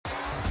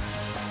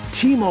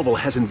T-Mobile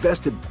has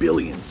invested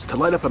billions to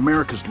light up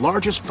America's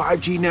largest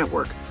 5G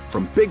network,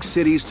 from big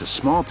cities to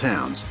small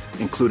towns,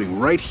 including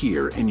right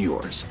here in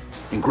yours.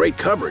 And great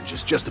coverage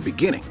is just the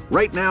beginning.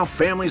 Right now,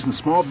 families and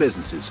small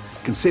businesses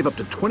can save up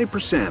to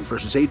 20%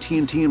 versus AT&T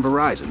and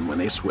Verizon when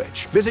they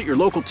switch. Visit your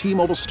local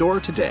T-Mobile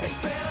store today.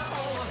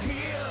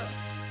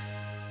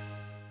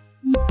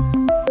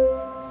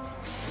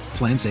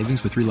 Plan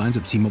savings with 3 lines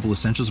of T-Mobile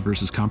Essentials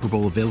versus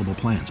comparable available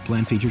plans.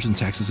 Plan features and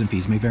taxes and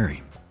fees may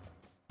vary.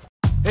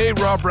 Hey,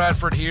 Rob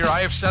Bradford here. I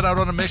have set out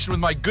on a mission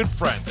with my good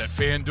friends at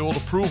FanDuel to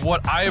prove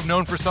what I have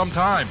known for some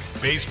time.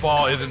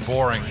 Baseball isn't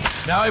boring.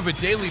 Now I have a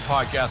daily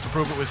podcast to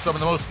prove it with some of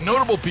the most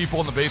notable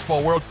people in the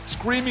baseball world,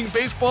 screaming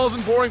baseball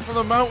isn't boring from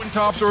the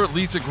mountaintops, or at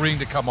least agreeing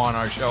to come on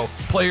our show.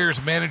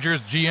 Players,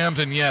 managers, GMs,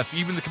 and yes,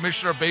 even the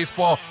commissioner of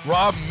baseball,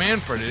 Rob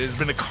Manfred. It has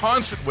been a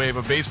constant wave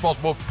of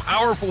baseball's most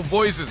powerful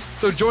voices.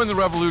 So join the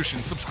revolution.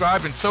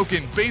 Subscribe and soak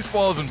in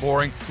Baseball Isn't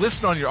Boring.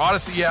 Listen on your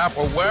Odyssey app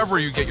or wherever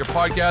you get your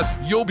podcast.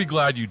 You'll be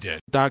glad you did.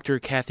 Dr.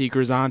 Kathleen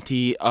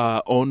Grisanti,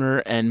 owner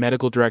and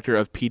medical director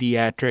of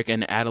Pediatric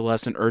and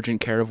Adolescent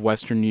Urgent Care of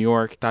Western New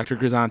York. Dr.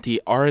 Grisanti,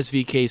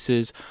 RSV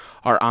cases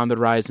are on the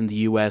rise in the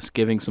U.S.,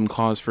 giving some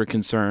cause for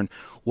concern.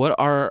 What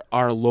are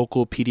our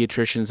local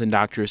pediatricians and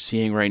doctors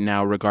seeing right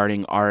now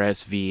regarding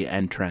RSV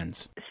and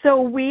trends?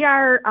 So we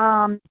are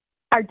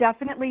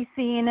definitely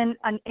seeing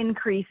an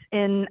increase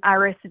in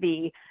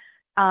RSV.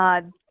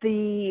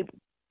 The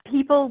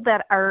people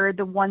that are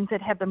the ones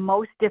that have the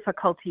most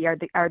difficulty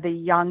are the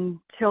young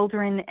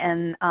children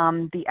and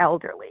the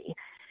elderly.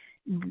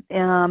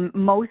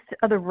 Most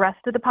of the rest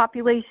of the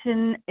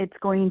population, it's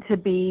going to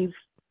be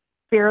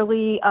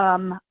fairly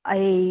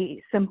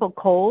a simple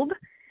cold,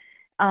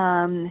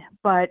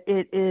 but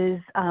it is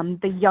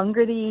the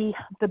younger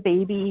the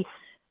baby,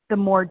 the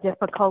more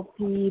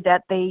difficulty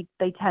that they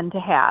tend to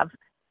have.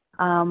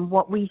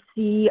 What we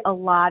see a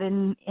lot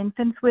in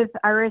infants with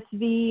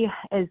RSV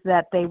is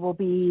that they will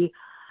be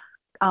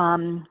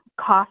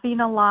coughing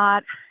a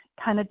lot,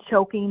 kind of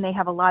choking. They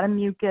have a lot of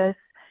mucus.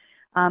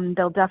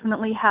 They'll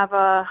definitely have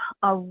a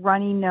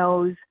runny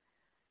nose.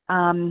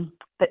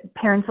 That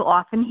parents will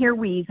often hear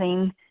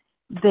wheezing.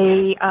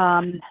 They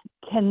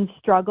can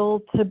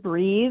struggle to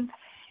breathe,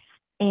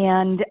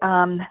 and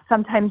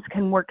sometimes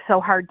can work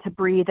so hard to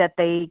breathe that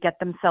they get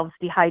themselves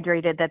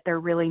dehydrated, that they're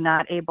really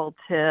not able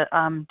to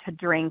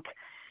drink.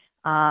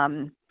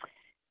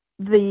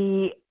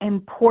 The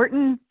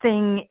important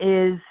thing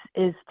is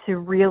to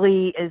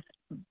really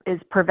is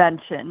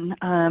prevention.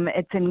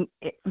 It's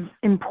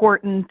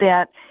important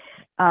that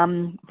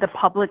the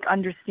public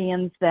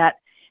understands that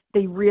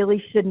they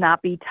really should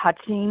not be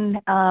touching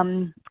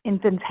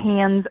infants'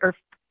 hands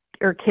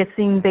or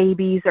kissing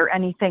babies or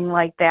anything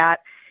like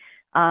that.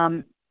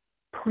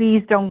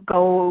 Please don't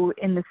go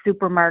in the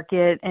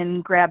supermarket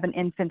and grab an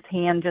infant's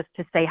hand just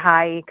to say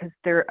hi, because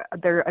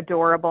they're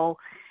adorable.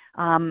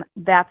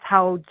 That's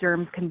how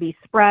germs can be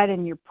spread,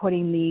 and you're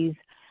putting these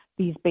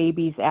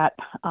babies at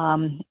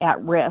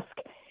risk.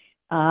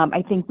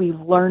 I think we've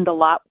learned a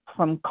lot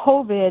from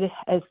COVID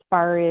as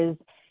far as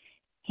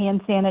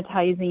hand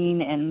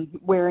sanitizing and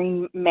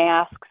wearing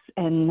masks,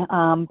 and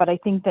but I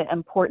think the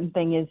important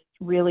thing is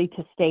really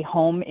to stay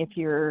home if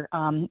you're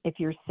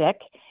sick,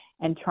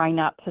 and try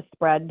not to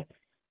spread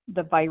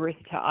the virus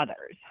to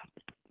others.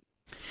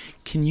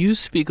 Can you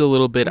speak a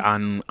little bit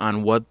on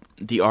what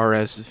the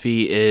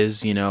RSV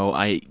is?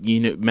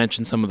 You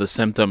mentioned some of the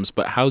symptoms,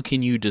 but how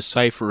can you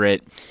decipher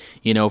it,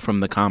 from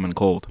the common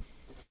cold?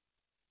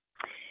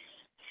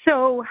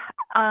 So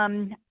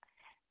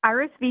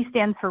RSV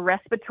stands for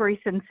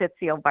respiratory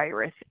syncytial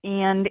virus,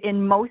 and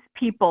in most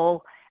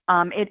people,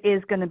 it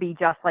is going to be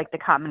just like the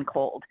common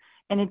cold.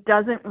 And it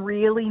doesn't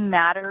really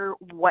matter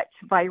what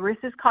virus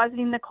is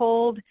causing the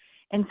cold.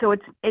 And so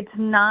it's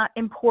not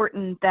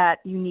important that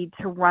you need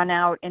to run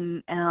out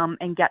and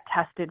get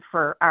tested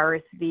for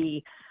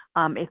RSV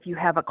if you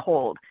have a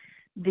cold.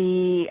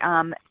 The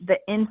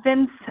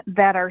infants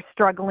that are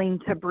struggling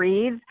to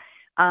breathe,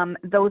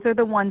 those are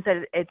the ones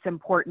that it's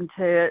important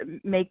to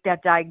make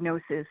that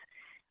diagnosis.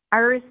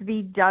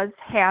 RSV does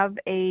have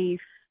a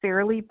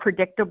fairly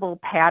predictable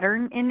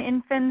pattern in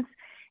infants,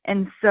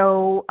 and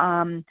so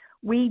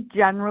we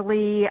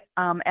generally,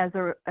 as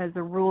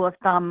a rule of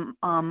thumb,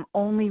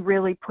 only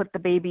really put the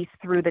babies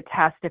through the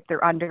test if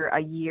they're under a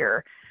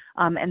year.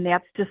 And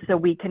that's just so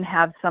we can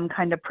have some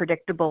kind of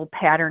predictable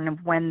pattern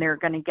of when they're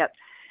going to get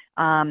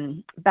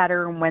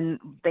better and when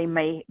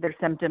their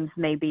symptoms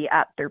may be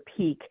at their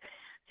peak.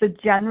 So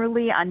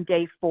generally on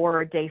day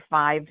 4 or day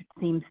 5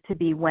 seems to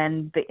be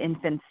when the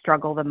infants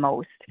struggle the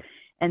most.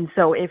 And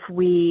so if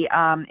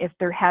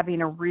they're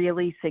having a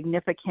really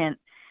significant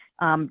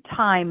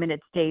time and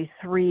it's day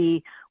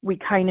 3, we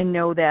kind of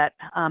know that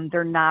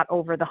they're not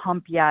over the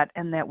hump yet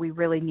and that we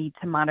really need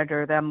to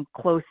monitor them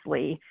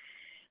closely.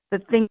 The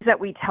things that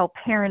we tell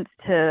parents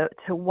to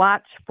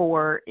watch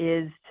for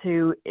is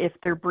if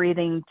they're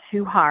breathing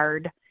too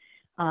hard,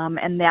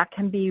 and that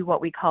can be what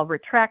we call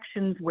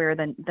retractions, where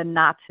the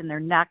knots in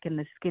their neck and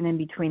the skin in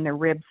between their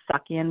ribs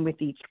suck in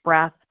with each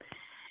breath,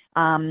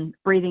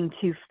 breathing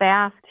too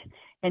fast,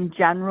 In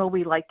general,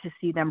 we like to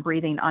see them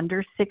breathing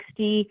under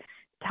 60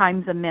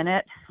 times a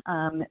minute.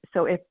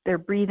 So if they're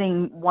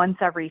breathing once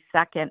every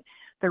second,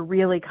 they're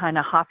really kind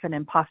of huffing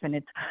and puffing.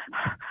 It's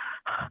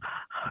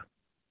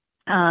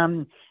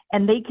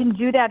and they can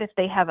do that if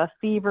they have a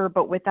fever,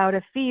 but without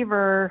a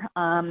fever,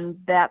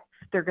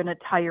 they're going to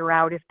tire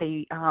out if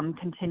they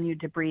continue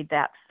to breathe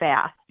that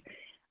fast.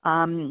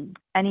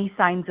 Any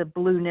signs of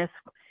blueness,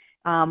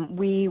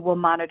 we will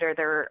monitor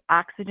their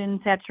oxygen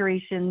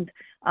saturations,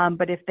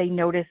 but if they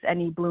notice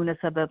any blueness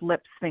of the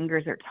lips,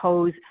 fingers, or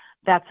toes,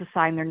 that's a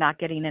sign they're not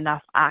getting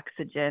enough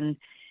oxygen.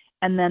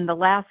 And then the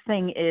last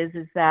thing is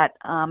that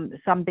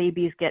some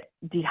babies get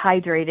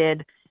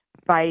dehydrated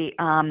by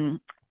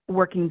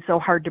working so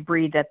hard to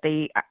breathe that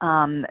they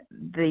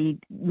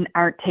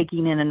aren't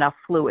taking in enough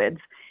fluids.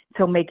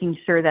 So making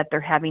sure that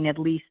they're having at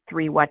least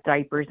 3 wet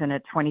diapers in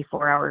a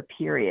 24-hour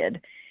period.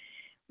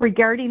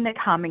 Regarding the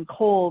common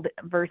cold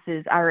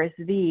versus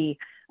RSV,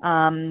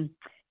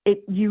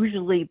 it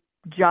usually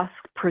just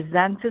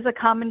presents as a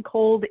common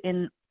cold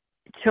in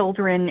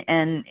children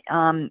and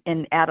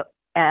in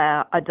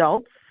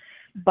adults,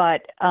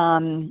 but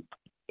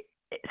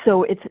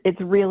so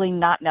it's really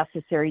not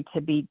necessary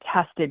to be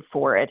tested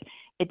for it.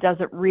 It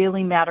doesn't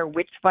really matter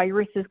which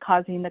virus is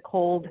causing the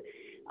cold.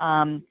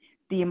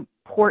 The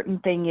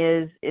important thing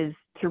is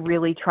to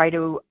really try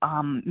to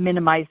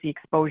minimize the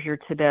exposure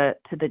to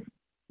the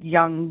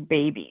young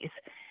babies.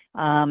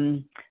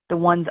 The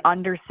ones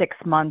under 6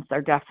 months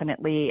are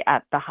definitely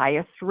at the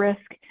highest risk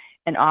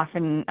and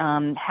often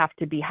have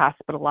to be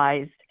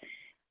hospitalized.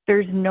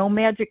 There's no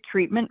magic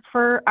treatment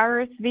for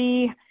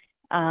RSV.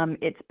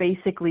 It's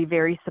basically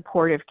very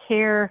supportive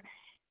care,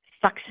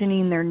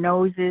 suctioning their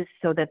noses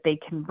so that they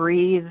can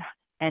breathe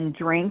and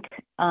drink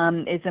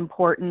is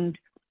important.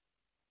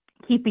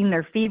 Keeping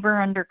their fever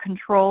under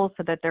control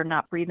so that they're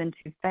not breathing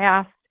too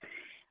fast.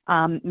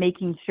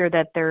 Making sure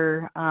that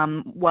they're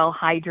well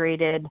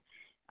hydrated.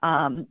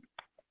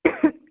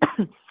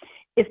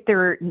 If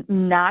they're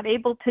not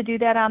able to do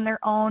that on their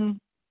own,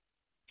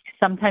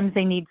 sometimes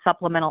they need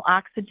supplemental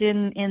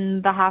oxygen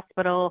in the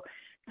hospital.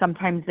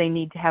 Sometimes they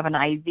need to have an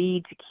IV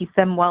to keep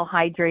them well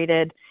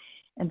hydrated.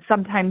 And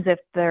sometimes if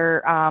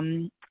they're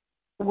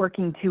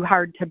working too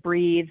hard to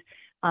breathe,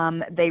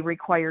 they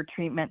require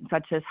treatment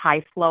such as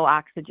high flow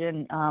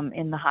oxygen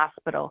in the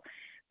hospital.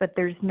 But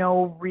there's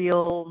no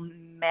real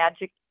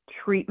magic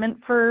treatment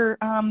for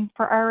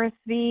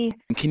RSV.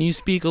 Can you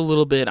speak a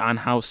little bit on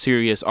how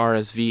serious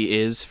RSV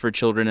is for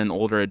children and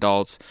older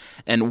adults,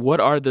 and what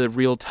are the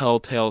real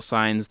telltale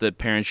signs that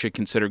parents should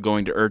consider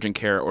going to urgent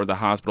care or the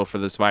hospital for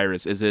this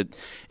virus? Is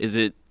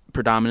it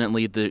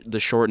predominantly the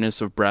shortness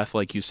of breath,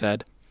 like you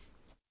said?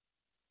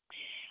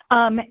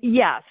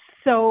 Yes.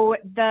 So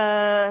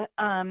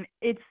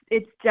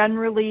it's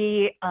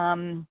generally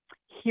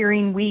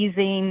hearing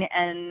wheezing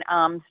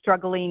and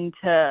struggling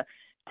to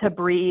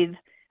breathe.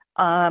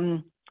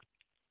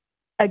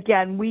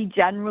 Again, we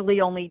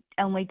generally only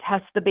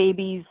test the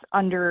babies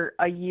under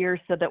a year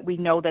so that we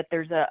know that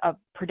there's a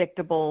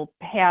predictable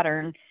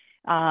pattern.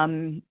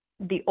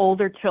 The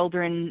older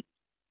children,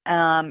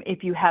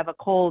 if you have a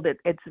cold,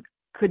 it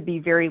could be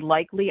very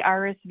likely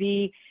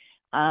RSV.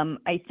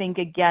 I think,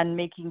 again,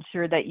 making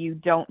sure that you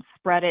don't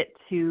spread it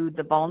to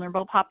the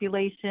vulnerable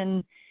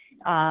population.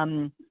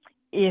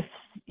 If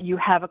you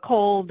have a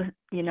cold,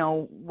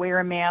 wear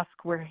a mask,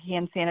 wear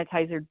hand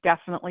sanitizer.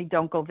 Definitely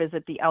don't go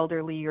visit the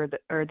elderly or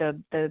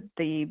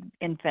the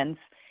infants.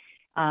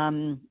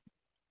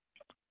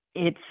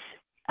 It's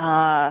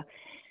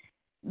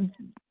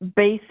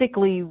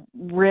basically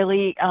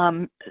really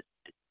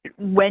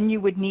when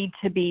you would need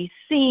to be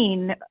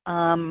seen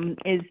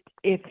is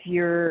if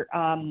you're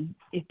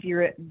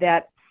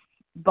that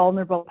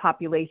vulnerable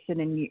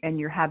population and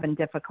you're having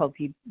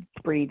difficulty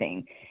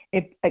breathing.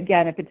 If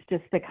it's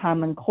just the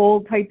common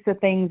cold types of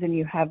things and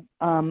you have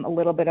a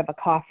little bit of a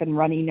cough and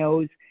runny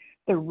nose,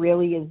 there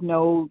really is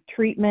no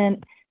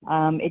treatment.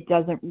 It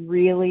doesn't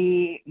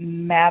really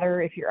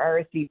matter if you're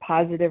RSV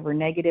positive or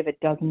negative. It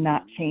does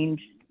not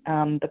change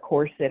the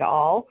course at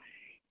all.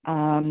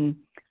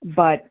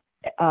 But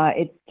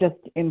it's just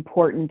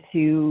important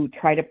to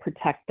try to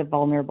protect the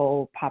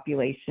vulnerable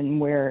population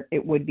where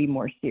it would be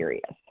more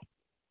serious.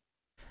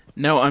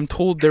 Now, I'm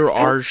told there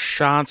are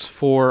shots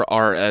for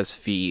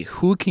RSV.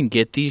 Who can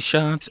get these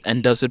shots,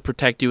 and does it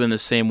protect you in the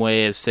same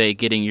way as, say,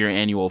 getting your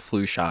annual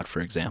flu shot,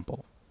 for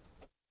example?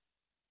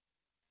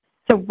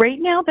 So right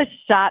now, the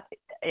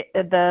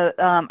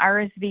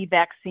RSV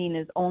vaccine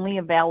is only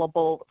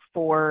available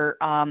for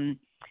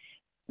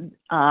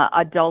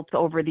adults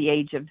over the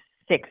age of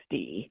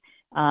 60.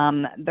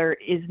 There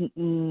is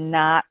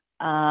not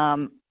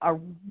a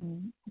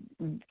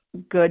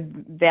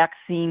good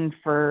vaccine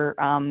for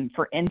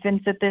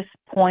infants at this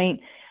point.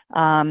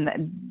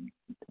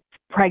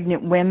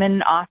 Pregnant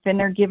women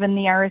often are given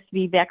the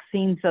RSV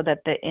vaccine so that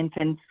the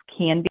infants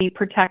can be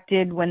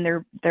protected when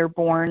they're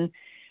born.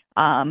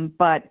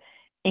 But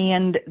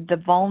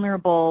the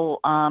vulnerable,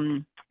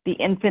 the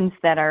infants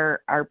that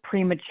are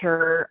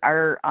premature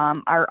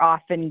are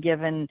often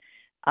given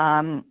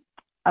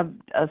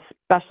a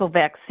special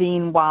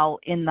vaccine while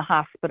in the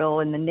hospital,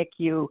 in the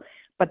NICU,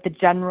 but the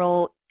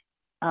general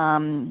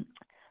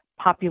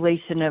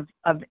population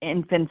of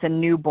infants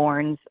and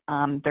newborns,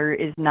 there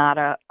is not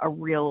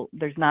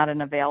there's not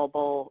an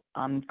available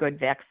good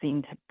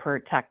vaccine to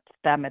protect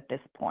them at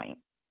this point.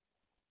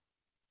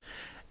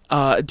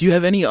 Do you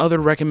have any other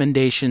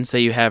recommendations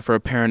that you have for a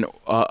parent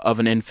of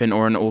an infant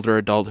or an older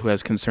adult who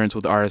has concerns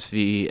with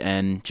RSV,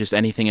 and just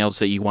anything else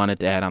that you wanted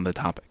to add on the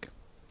topic?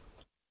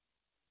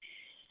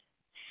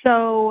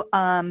 So,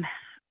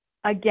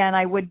 again,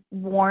 I would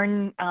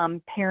warn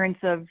parents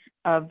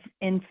of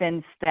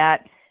infants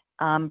that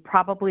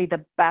probably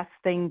the best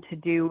thing to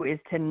do is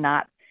to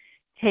not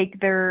take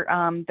their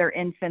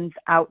infants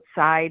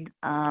outside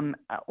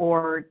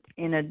or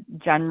in a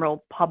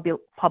general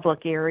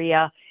public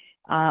area.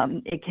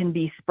 It can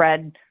be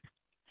spread,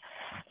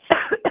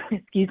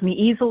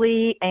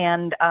 easily,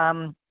 and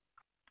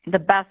the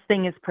best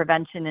thing is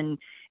prevention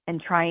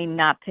and trying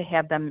not to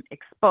have them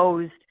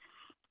exposed.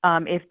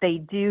 If they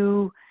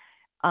do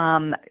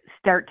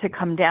start to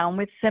come down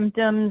with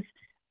symptoms,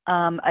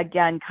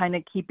 again, kind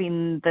of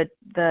keeping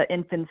the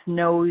infant's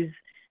nose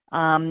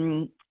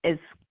as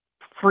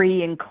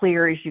free and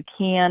clear as you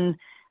can,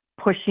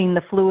 pushing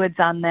the fluids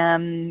on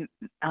them,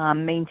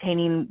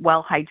 maintaining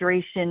well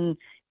hydration,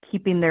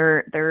 keeping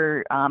their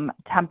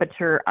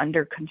temperature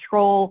under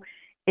control.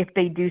 If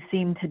they do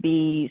seem to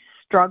be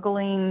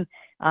struggling,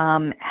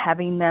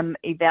 having them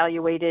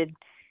evaluated.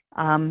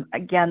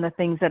 Again, the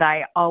things that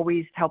I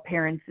always tell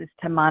parents is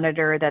to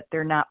monitor that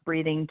they're not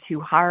breathing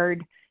too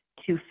hard,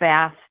 too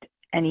fast,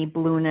 any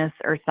blueness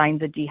or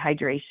signs of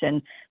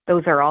dehydration.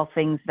 Those are all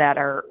things that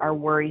are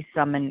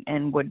worrisome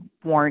and would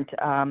warrant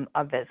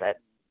a visit.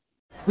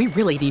 We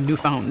really need new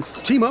phones.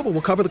 T-Mobile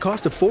will cover the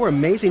cost of 4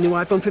 amazing new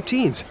iPhone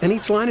 15s, and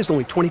each line is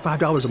only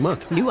 $25 a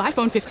month. New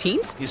iPhone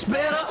 15s? It's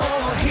better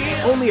over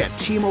here. Only at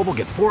T-Mobile,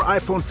 get 4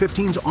 iPhone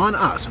 15s on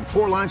us and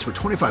 4 lines for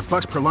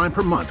 $25 per line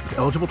per month with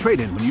eligible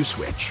trade-in when you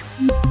switch.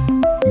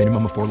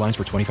 Minimum of 4 lines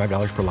for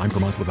 $25 per line per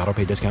month with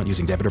autopay discount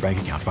using debit or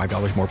bank account.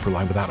 $5 more per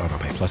line without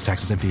autopay, plus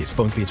taxes and fees.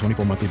 Phone fee at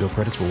 24 monthly bill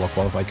credits for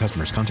well-qualified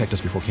customers. Contact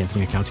us before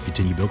canceling account to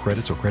continue bill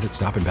credits or credit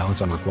stop and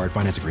balance on required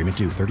finance agreement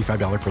due.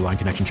 $35 per line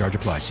connection charge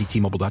applies. See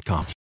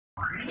T-Mobile.com.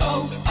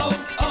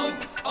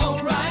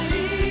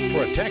 O'Reilly.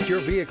 Protect your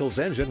vehicle's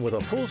engine with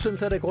a full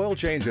synthetic oil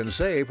change and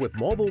save with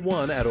Mobil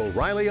 1 at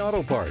O'Reilly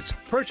Auto Parts.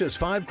 Purchase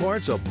 5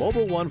 quarts of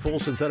Mobil 1 full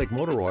synthetic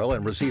motor oil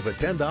and receive a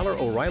 $10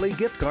 O'Reilly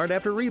gift card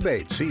after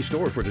rebate. See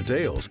store for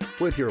details.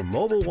 With your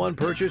Mobil 1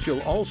 purchase,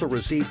 you'll also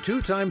receive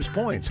 2 times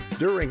points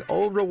during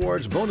O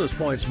Rewards Bonus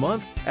Points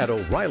Month at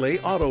O'Reilly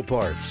Auto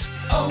Parts.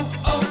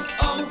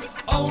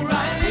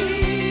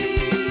 O'Reilly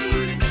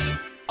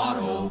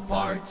Auto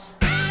Parts.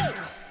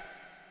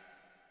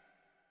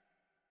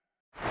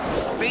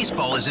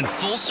 Baseball is in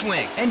full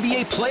swing.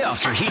 NBA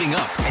playoffs are heating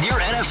up, and your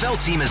NFL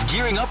team is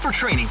gearing up for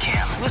training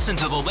camp. Listen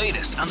to the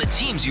latest on the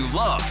teams you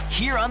love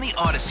here on the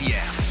Odyssey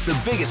app. The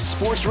biggest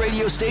sports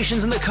radio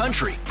stations in the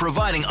country,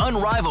 providing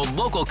unrivaled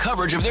local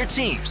coverage of their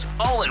teams,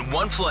 all in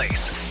one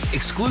place.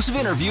 Exclusive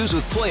interviews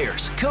with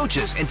players,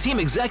 coaches, and team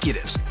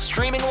executives,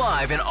 streaming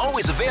live and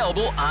always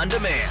available on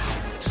demand.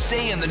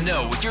 Stay in the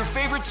know with your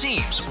favorite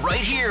teams right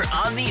here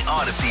on the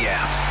Odyssey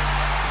app.